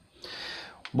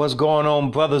What's going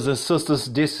on, brothers and sisters?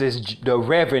 This is the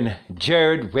Reverend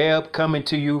Jared Webb coming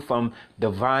to you from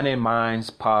Divine Minds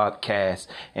podcast.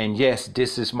 And yes,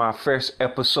 this is my first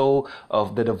episode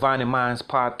of the Divine Minds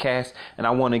podcast. And I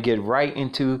want to get right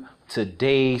into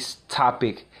today's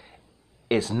topic.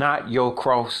 It's not your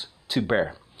cross to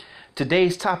bear.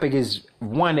 Today's topic is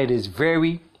one that is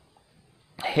very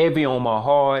heavy on my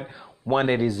heart, one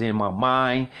that is in my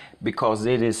mind, because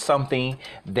it is something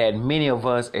that many of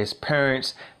us as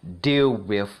parents deal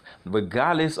with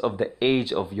regardless of the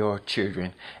age of your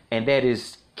children, and that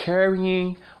is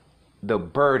carrying the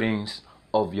burdens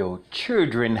of your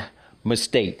children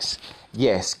mistakes.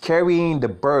 Yes, carrying the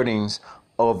burdens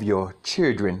of your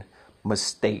children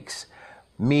mistakes.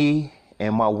 Me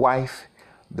and my wife,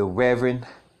 the Reverend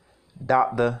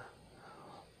Dr.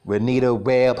 Renita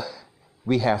Webb,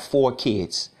 we have 4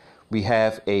 kids. We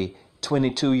have a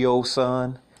 22-year-old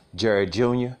son, Jared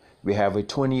Jr. We have a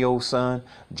 20-year-old son,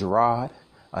 Gerard,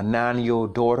 a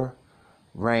 9-year-old daughter,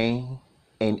 Rain,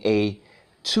 and a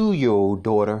 2-year-old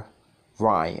daughter,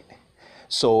 Ryan.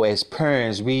 So as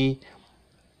parents, we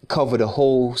cover the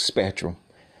whole spectrum,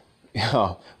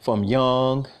 from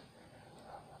young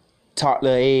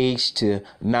toddler age to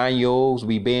 9-year-olds.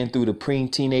 We've been through the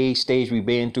pre-teenage stage. We've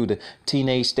been through the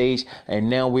teenage stage. And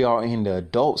now we are in the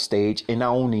adult stage. And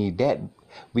not only that,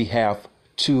 we have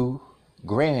 2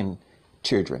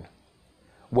 grandchildren.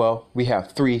 Well, we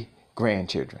have 3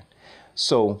 grandchildren.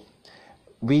 So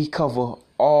we cover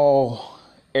all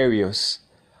areas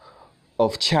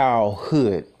of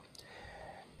childhood.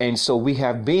 And so we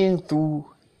have been through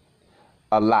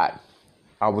a lot,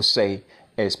 I would say,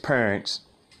 as parents.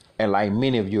 And like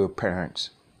many of your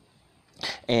parents.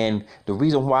 And the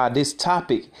reason why this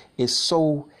topic is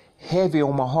so heavy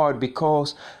on my heart,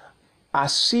 because I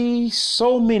see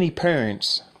so many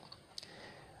parents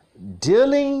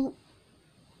dealing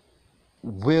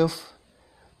with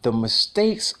the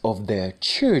mistakes of their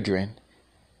children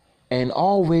and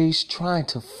always trying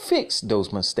to fix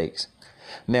those mistakes.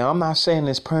 Now, I'm not saying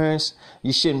as parents,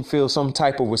 you shouldn't feel some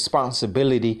type of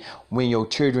responsibility when your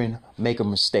children make a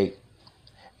mistake.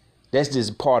 That's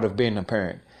just part of being a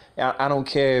parent. I don't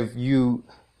care if you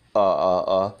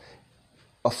a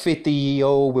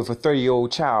 50-year-old with a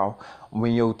 30-year-old child.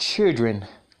 When your children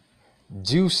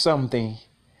do something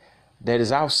that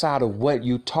is outside of what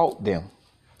you taught them,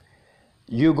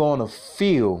 you're going to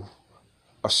feel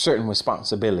a certain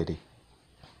responsibility.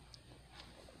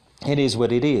 It is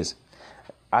what it is.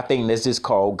 I think that's just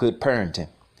called good parenting.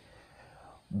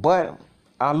 But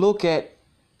I look at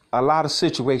a lot of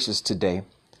situations today.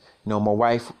 You know, my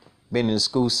wife been in the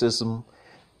school system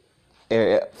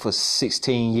for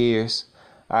 16 years.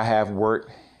 I have worked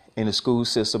in the school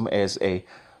system as a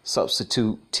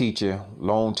substitute teacher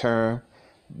long term.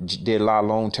 Did a lot of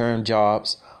long term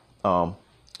jobs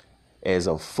as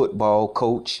a football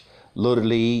coach, Little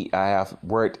League. I have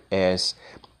worked as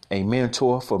a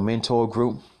mentor for Mentor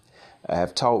Group. I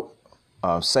have taught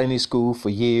Sunday school for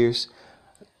years,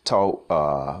 taught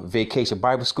Vacation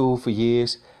Bible School for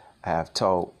years. I have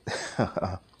taught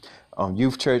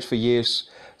youth church for years.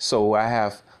 So I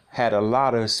have had a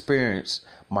lot of experience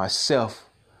myself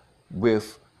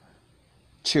with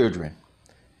children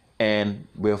and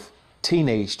with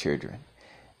teenage children.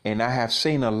 And I have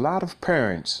seen a lot of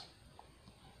parents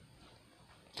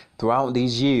throughout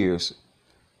these years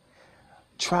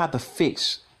try to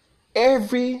fix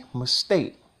every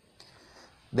mistake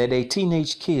that their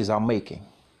teenage kids are making,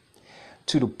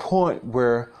 to the point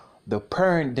where the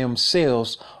parent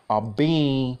themselves are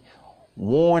being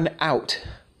worn out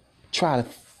trying to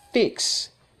fix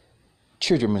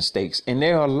children mistakes. And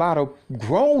there are a lot of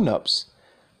grown-ups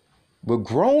with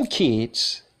grown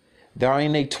kids that are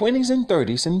in their 20s and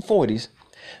 30s and 40s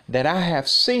that I have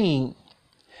seen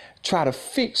try to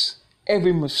fix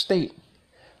every mistake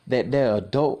that their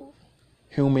adult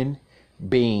human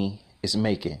being is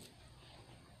making.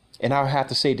 And I have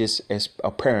to say this as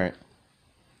a parent.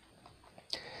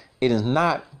 It is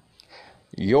not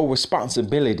your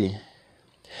responsibility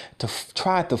to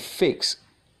try to fix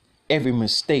every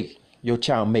mistake your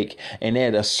child make. And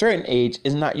at a certain age,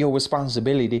 it's not your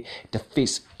responsibility to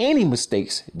fix any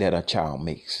mistakes that a child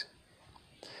makes.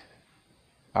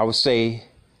 I would say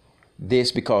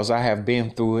this because I have been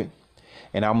through it,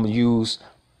 and I'm going to use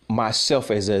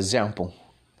myself as an example.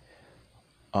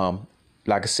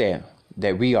 Like I said,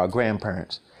 that we are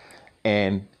grandparents,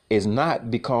 and it's not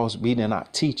because we did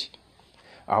not teach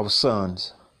our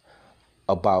sons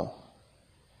about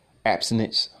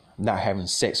abstinence, not having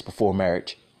sex before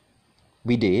marriage.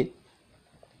 We did.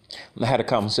 I had a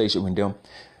conversation with them.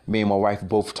 Me and my wife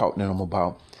both talked to them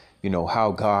about,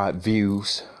 how God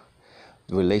views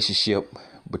the relationship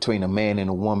between a man and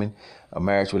a woman, a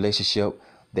marriage relationship,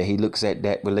 that he looks at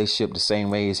that relationship the same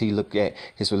way as he looked at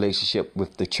his relationship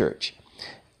with the church.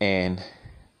 And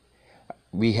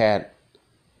we had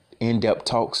in-depth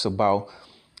talks about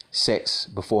sex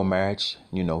before marriage,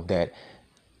 that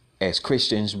as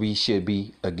Christians, we should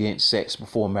be against sex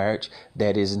before marriage.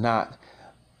 That is not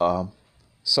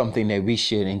something that we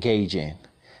should engage in,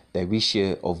 that we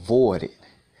should avoid it.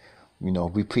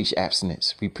 We preach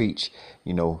abstinence. We preach,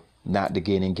 not to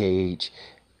get engaged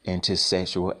into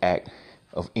sexual act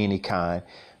of any kind.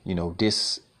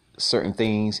 This certain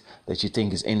things that you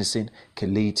think is innocent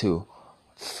can lead to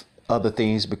other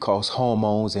things because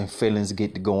hormones and feelings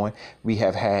get to going. We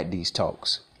have had these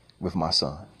talks with my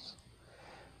sons.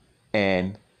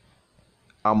 And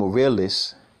I'm a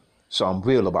realist, so I'm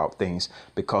real about things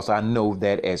because I know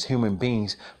that as human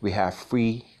beings, we have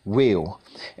free will,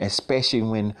 especially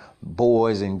when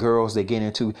boys and girls, they get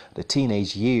into the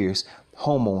teenage years,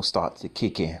 hormones start to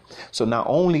kick in. So not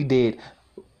only did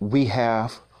we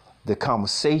have the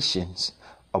conversations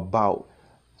about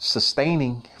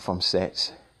sustaining from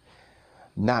sex,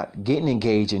 not getting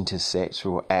engaged into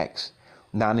sexual acts,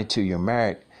 not until you're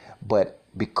married, but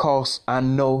because I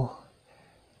know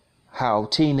how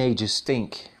teenagers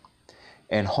think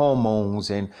and hormones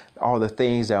and all the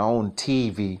things that are on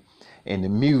TV and the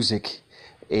music,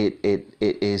 it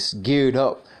is geared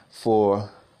up to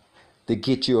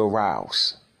get you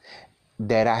aroused.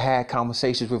 That I had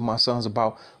conversations with my sons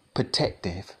about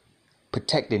protecting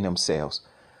themselves.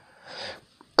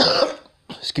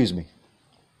 Excuse me.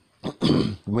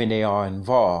 When they are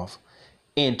involved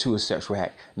into a sexual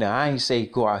act. Now, I ain't say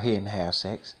go out here and have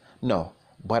sex. No,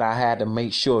 but I had to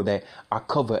make sure that I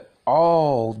cover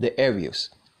all the areas.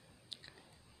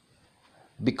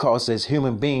 Because as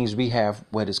human beings, we have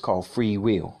what is called free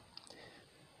will.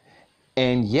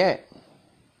 And yet,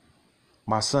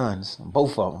 my sons,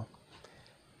 both of them,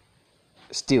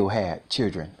 still had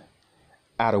children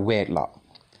out of wedlock.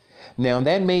 Now,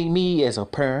 that made me, as a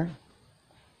parent,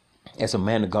 as a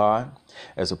man of God,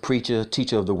 as a preacher,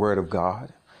 teacher of the word of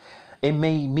God, it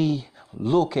made me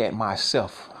look at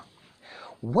myself.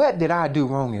 What did I do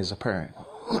wrong as a parent?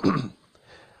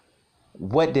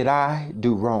 What did I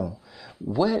do wrong?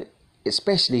 What,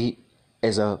 especially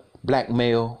as a black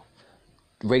male,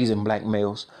 raising black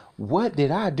males, what did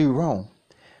I do wrong?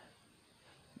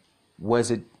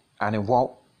 Was it I didn't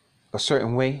walk a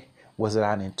certain way? Was it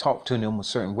I didn't talk to them a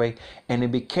certain way? And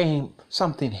it became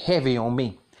something heavy on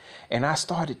me. And I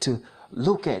started to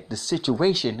look at the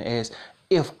situation as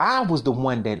if I was the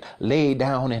one that laid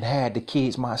down and had the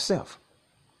kids myself.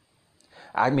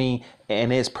 I mean,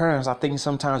 and as parents, I think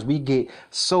sometimes we get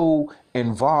so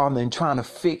involved in trying to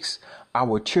fix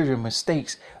our children's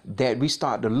mistakes that we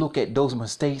start to look at those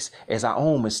mistakes as our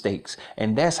own mistakes.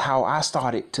 And that's how I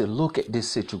started to look at this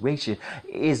situation.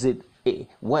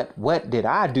 What did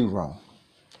I do wrong?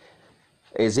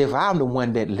 As if I'm the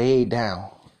one that laid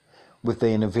down with the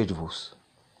individuals.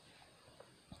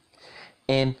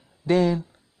 And then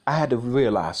I had to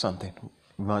realize something.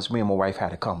 Once me and my wife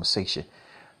had a conversation,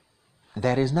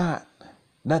 that is not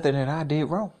nothing that I did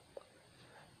wrong.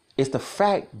 It's the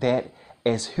fact that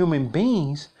as human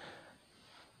beings,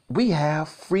 we have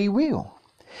free will.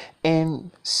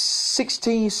 And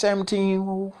 16,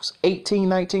 17-year-olds, 18,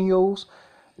 19-year-olds,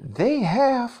 they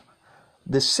have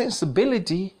the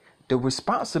sensibility, the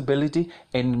responsibility,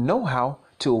 and the know-how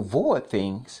to avoid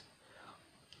things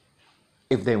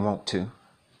if they want to.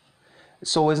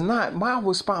 So it's not my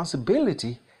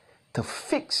responsibility to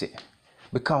fix it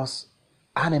because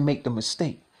I didn't make the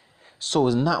mistake. So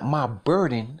it's not my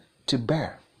burden to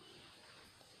bear.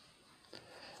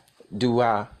 Do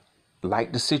I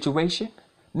like the situation?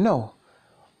 No.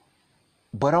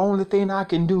 But the only thing I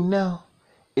can do now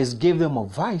is give them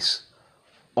advice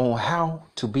on how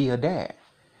to be a dad.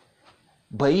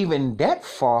 But even that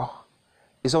far,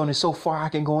 it's only so far I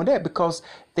can go in that because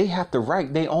they have to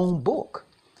write their own book.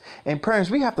 And parents,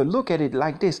 we have to look at it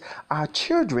like this. Our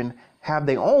children have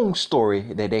their own story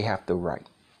that they have to write.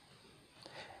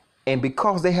 And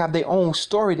because they have their own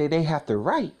story that they have to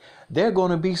write, there are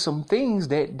going to be some things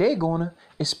that they're going to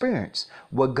experience.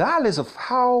 Regardless of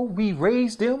how we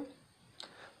raise them,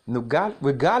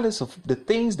 regardless of the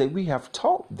things that we have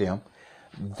taught them,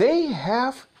 they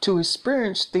have to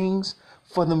experience things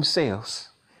for themselves.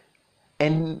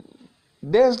 And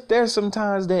there's some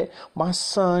times that my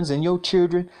sons and your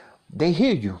children, they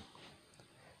hear you.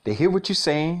 They hear what you're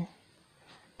saying.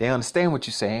 They understand what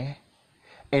you're saying.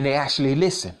 And they actually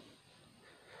listen.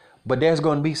 But there's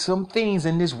going to be some things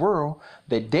in this world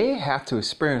that they have to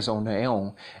experience on their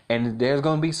own. And there's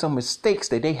going to be some mistakes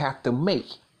that they have to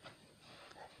make.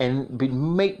 and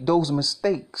make those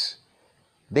mistakes,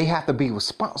 they have to be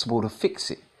responsible to fix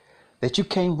it. That you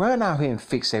can't run out here and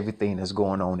fix everything that's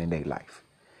going on in their life.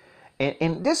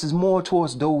 And this is more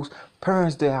towards those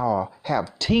parents that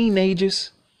have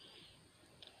teenagers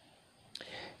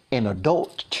and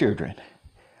adult children.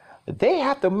 They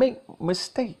have to make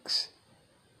mistakes.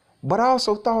 But I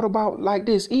also thought about like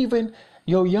this, even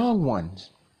your young ones,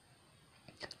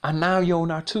 a 9-year-old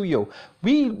and a 2-year-old,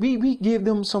 we give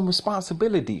them some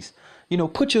responsibilities.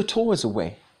 Put your toys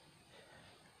away.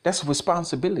 That's a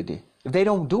responsibility. If they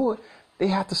don't do it, they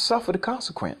have to suffer the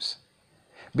consequence,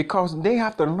 because they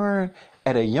have to learn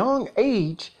at a young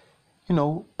age,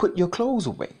 put your clothes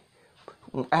away.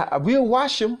 I will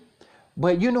wash them,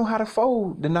 but you know how to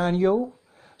fold, the 9-year-old.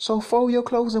 So fold your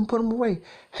clothes and put them away.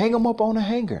 Hang them up on a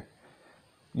hanger.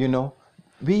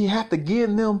 We have to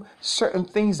give them certain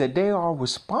things that they are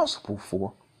responsible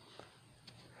for.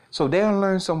 So they'll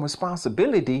learn some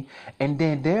responsibility, and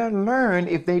then they'll learn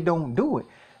if they don't do it,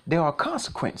 there are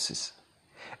consequences.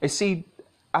 And see,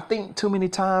 I think too many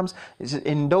times,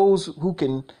 and those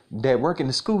that work in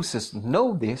the school system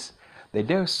know this, that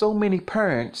there are so many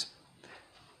parents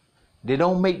that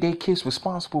don't make their kids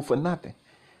responsible for nothing.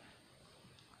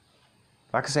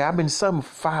 Like I said, I've been subbing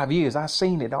for 5 years. I've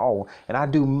seen it all. And I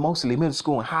do mostly middle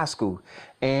school and high school.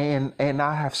 And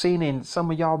I have seen, and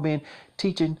some of y'all been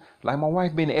teaching, like my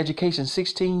wife been in education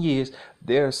 16 years.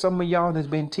 There are some of y'all that's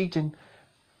been teaching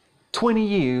 20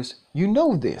 years. You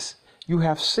know this. You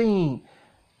have seen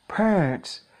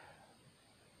parents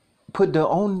put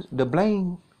the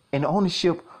blame and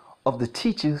ownership of the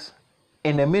teachers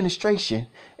and the administration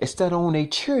instead of on their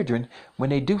children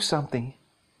when they do something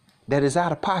that is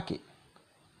out of pocket.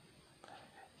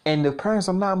 And the parents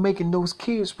are not making those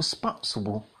kids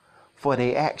responsible for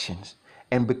their actions.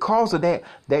 And because of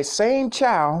that same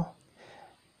child,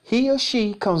 he or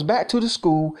she comes back to the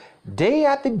school day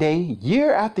after day,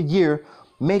 year after year,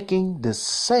 making the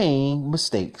same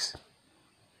mistakes.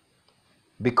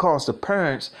 Because the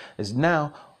parents is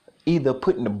now either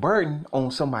putting the burden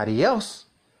on somebody else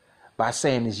by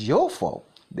saying it's your fault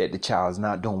that the child is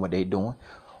not doing what they're doing,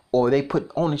 or they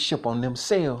put ownership on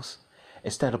themselves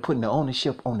instead of putting the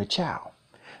ownership on the child.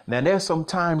 Now, there's some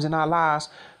times in our lives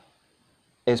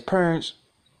as parents,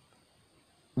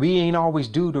 we ain't always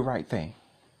do the right thing.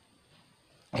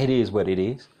 It is what it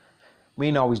is. We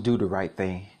ain't always do the right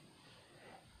thing.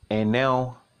 And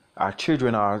now our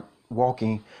children are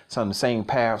walking some of the same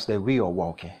paths that we are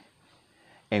walking.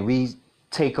 And we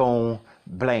take on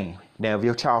blame. Now, if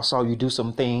your child saw you do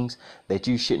some things that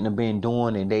you shouldn't have been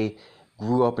doing and they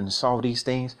grew up and saw these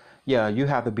things, yeah, you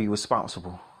have to be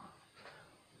responsible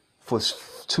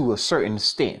to a certain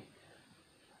extent.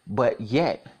 But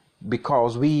yet,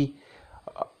 because we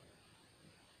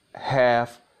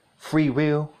have free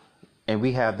will and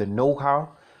we have the know-how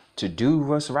to do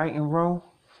what's right and wrong,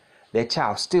 that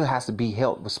child still has to be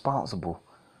held responsible,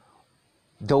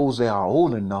 those that are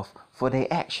old enough, for their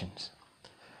actions.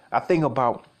 I think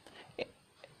about,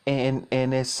 and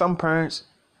as some parents,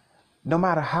 no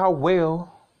matter how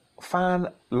well fine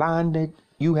line that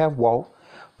you have walked,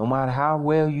 no matter how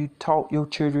well you taught your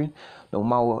children, no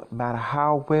matter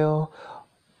how well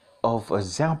of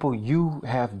example you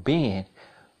have been,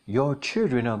 your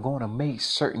children are going to make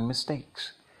certain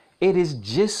mistakes. It's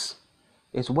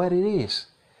what it is.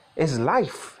 It's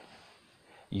life.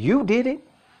 You did it.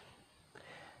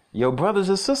 Your brothers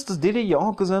and sisters did it. Your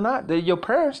uncles and aunts, your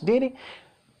parents did it.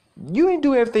 You didn't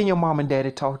do everything your mom and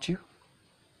daddy taught you.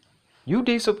 You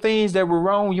did some things that were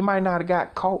wrong. You might not have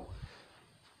got caught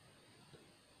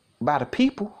by the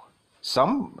people.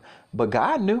 But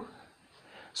God knew.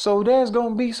 So there's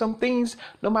going to be some things,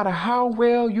 no matter how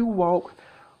well you walk,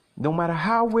 no matter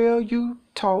how well you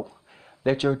talk,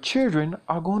 that your children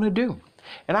are going to do.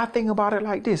 And I think about it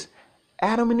like this.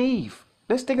 Adam and Eve.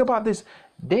 Let's think about this.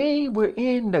 They were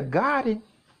in the Garden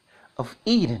of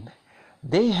Eden.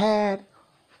 They had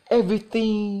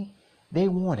everything they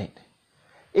wanted.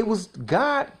 It was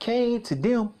God came to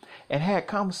them and had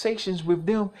conversations with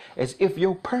them as if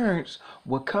your parents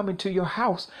were coming to your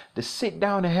house to sit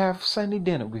down and have Sunday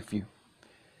dinner with you.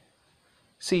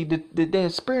 See, the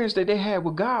experience that they had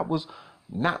with God was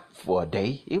not for a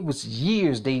day. It was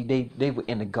years they were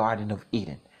in the Garden of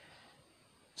Eden,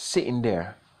 sitting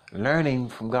there, learning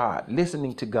from God,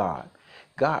 listening to God.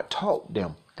 God taught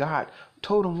them. God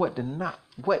told them what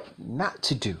not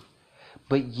to do.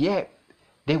 But yet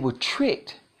they were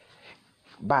tricked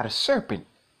by the serpent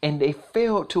and they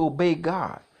failed to obey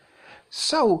God.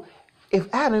 So if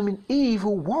Adam and Eve,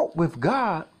 who walked with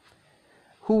God,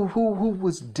 who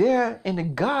was there in the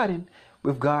garden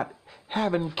with God,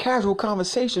 having casual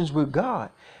conversations with God,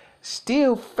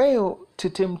 still fell to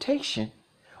temptation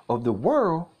of the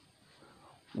world,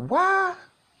 why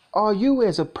are you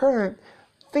as a parent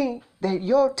think that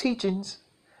your teachings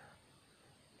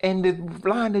and the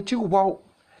line that you walk,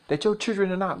 that your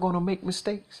children are not going to make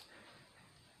mistakes?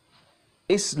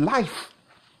 It's life.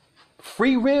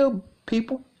 Free will,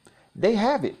 people, they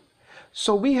have it.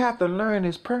 So we have to learn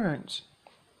as parents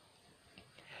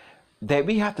that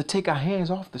we have to take our hands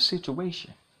off the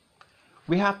situation.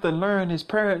 We have to learn as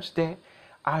parents that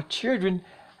our children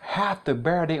have to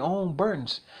bear their own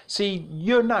burdens. See,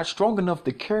 you're not strong enough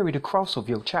to carry the cross of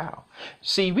your child.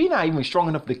 See, we're not even strong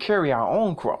enough to carry our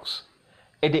own cross.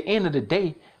 At the end of the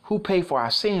day, who paid for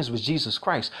our sins was Jesus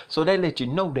Christ. So they let you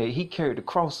know that he carried the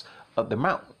cross of the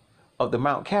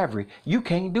Mount Calvary. You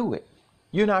can't do it.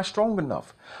 You're not strong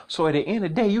enough. So at the end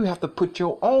of the day, you have to put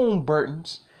your own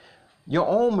burdens, your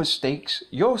own mistakes,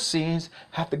 your sins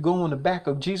have to go on the back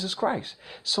of Jesus Christ.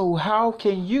 So how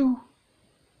can you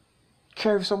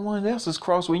carry someone else's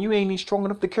cross when you ain't even strong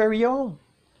enough to carry your own?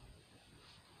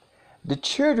 The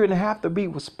children have to be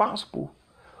responsible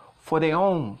for their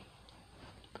own.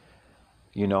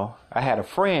 You know, I had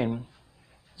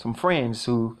some friends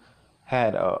who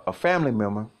had a family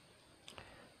member,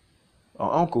 an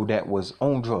uncle that was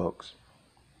on drugs,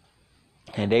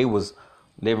 and they was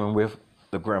living with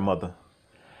the grandmother,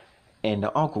 and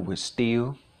the uncle would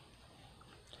steal.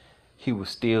 He would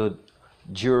steal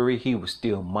jewelry, he would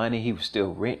steal money, he would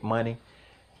steal rent money,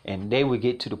 and they would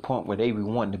get to the point where they would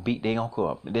want to beat their uncle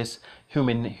up. That's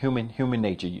human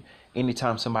nature.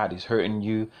 Anytime somebody's hurting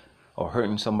you or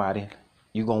hurting somebody,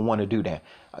 you're gonna want to do that.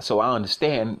 So I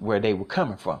understand where they were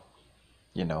coming from.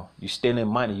 You know, you stealing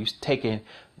money, you taking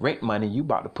rent money, you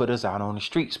about to put us out on the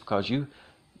streets because you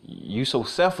so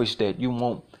selfish that you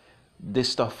want this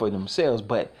stuff for themselves.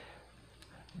 But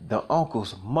the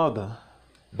uncle's mother,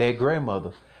 their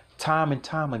grandmother, time and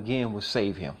time again would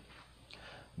save him,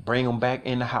 bring him back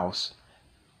in the house.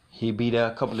 He'd be there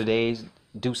a couple of days,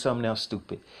 do something else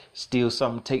stupid, steal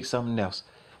something, take something else.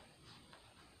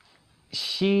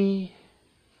 She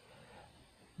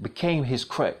became his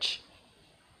crutch.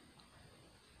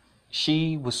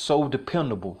 She was so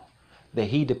dependable that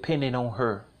he depended on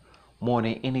her more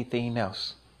than anything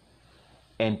else.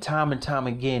 And time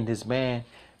again, this man,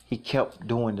 he kept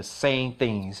doing the same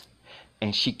things,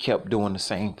 and she kept doing the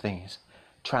same things,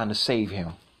 trying to save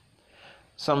him.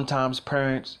 Sometimes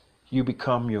parents, you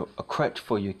become a crutch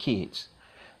for your kids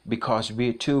because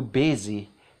we're too busy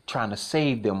trying to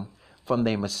save them from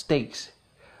their mistakes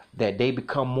that they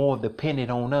become more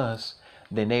dependent on us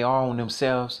than they are on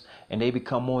themselves, and they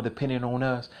become more dependent on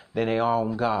us than they are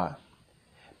on God,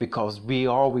 because we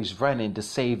always running to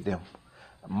save them.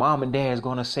 Mom and dad is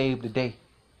going to save the day.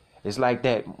 It's like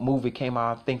that movie came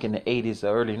out, I think in the 80s or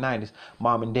early 90s,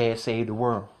 Mom and Dad Saved the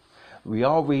World. We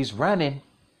always running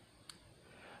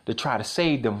to try to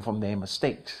save them from their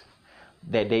mistakes,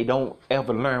 that they don't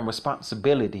ever learn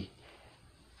responsibility,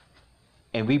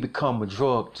 and we become a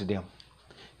drug to them.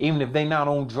 Even if they're not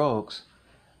on drugs,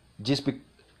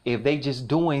 if they just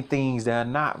doing things that are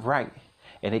not right,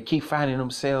 and they keep finding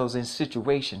themselves in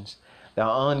situations that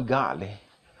are ungodly,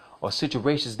 or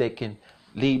situations that can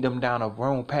lead them down a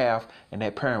wrong path, and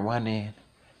that parent run in,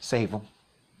 save them.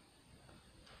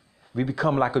 We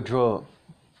become like a drug.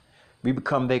 We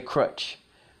become their crutch,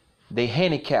 they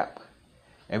handicap,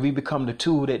 and we become the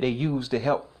tool that they use to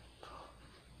help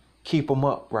keep them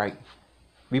upright.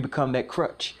 We become that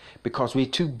crutch because we're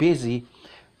too busy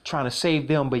trying to save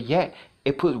them, but yet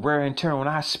it puts wear and tear on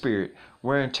our spirit,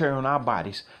 wear and tear on our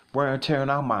bodies, wear and tear on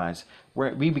our minds.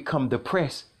 We become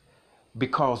depressed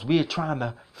because we're trying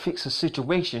to fix a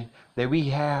situation that we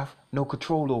have no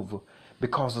control over,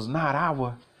 because it's not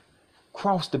our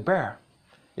cross to bear.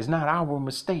 It's not our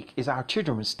mistake. It's our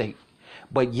children's mistake.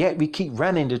 But yet we keep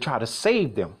running to try to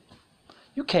save them.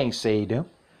 You can't save them.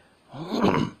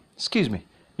 Excuse me.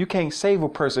 You can't save a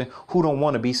person who don't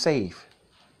want to be saved.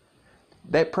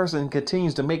 That person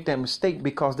continues to make that mistake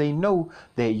because they know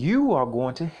that you are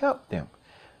going to help them.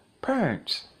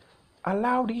 Parents,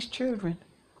 allow these children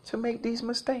to make these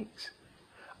mistakes.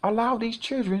 Allow these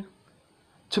children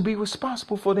to be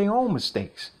responsible for their own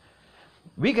mistakes.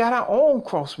 We got our own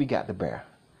cross we got to bear.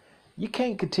 You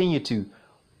can't continue to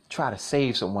try to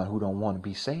save someone who don't want to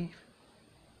be saved.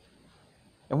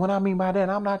 And what I mean by that,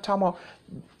 I'm not talking about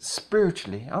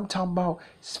spiritually. I'm talking about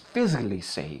physically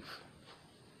saved.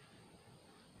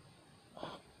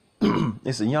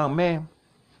 It's a young man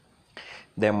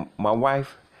that my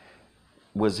wife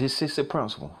was his sister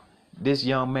principal. This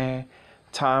young man,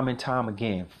 time and time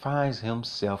again, finds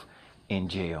himself in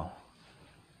jail.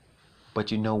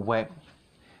 But you know what?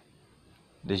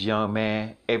 This young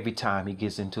man, every time he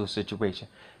gets into a situation,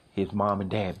 his mom and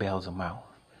dad bails him out.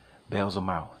 Bails him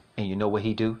out. And you know what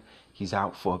he do? He's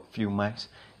out for a few months.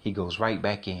 He goes right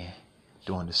back in,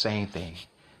 doing the same thing.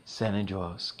 Selling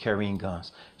drugs, carrying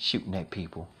guns, shooting at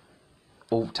people.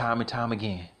 Over time and time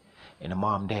again. And the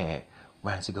mom and dad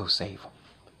runs to go save him.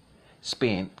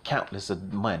 Spend countless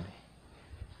of money,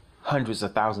 hundreds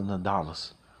of thousands of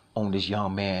dollars on this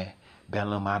young man,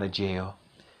 bailing him out of jail,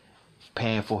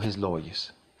 paying for his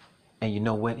lawyers. And you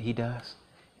know what he does?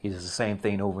 He does the same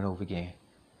thing over and over again.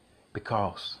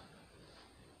 Because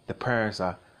the parents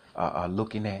are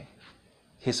looking at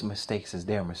his mistakes as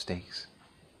their mistakes.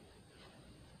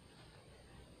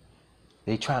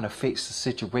 They trying to fix the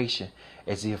situation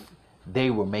as if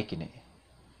they were making it.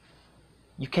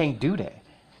 You can't do that.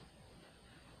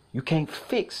 You can't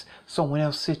fix someone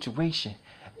else's situation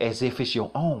as if it's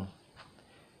your own.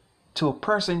 Till a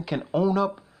person can own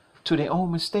up to their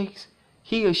own mistakes,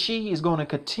 he or she is going to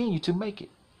continue to make it.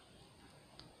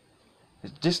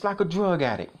 It's just like a drug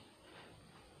addict.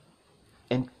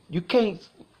 And you can't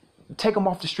take them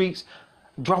off the streets,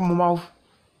 drop them off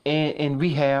in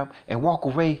rehab and walk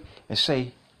away and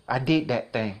say, I did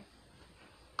that thing.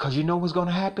 Because you know what's going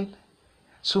to happen?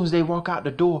 As soon as they walk out the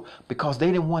door, because they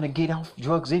didn't want to get off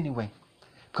drugs anyway.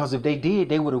 Because if they did,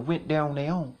 they would have went down on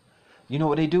their own. You know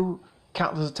what they do?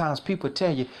 Countless of times people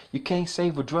tell you, you can't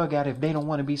save a drug addict if they don't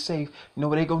want to be saved. You know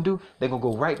what they're going to do? They're going to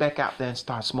go right back out there and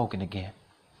start smoking again.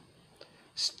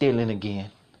 Stealing again.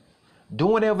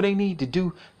 Doing whatever they need to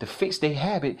do to fix their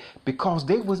habit because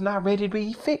they was not ready to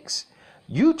be fixed.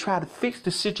 You try to fix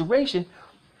the situation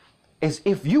as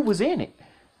if you was in it,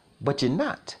 but you're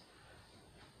not.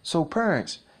 So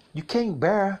parents, you can't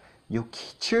bear your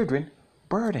children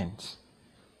burdens.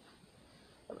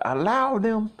 Allow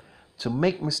them to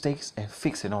make mistakes and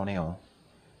fix it on their own.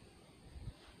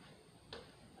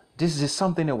 This is just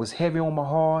something that was heavy on my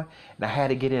heart and I had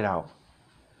to get it out.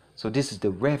 So this is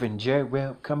the Reverend Jared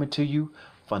Webb coming to you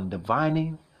from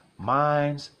Divining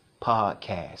Minds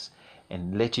Podcast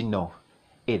and let you know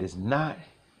it is not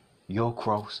your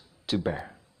cross to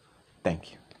bear.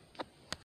 Thank you.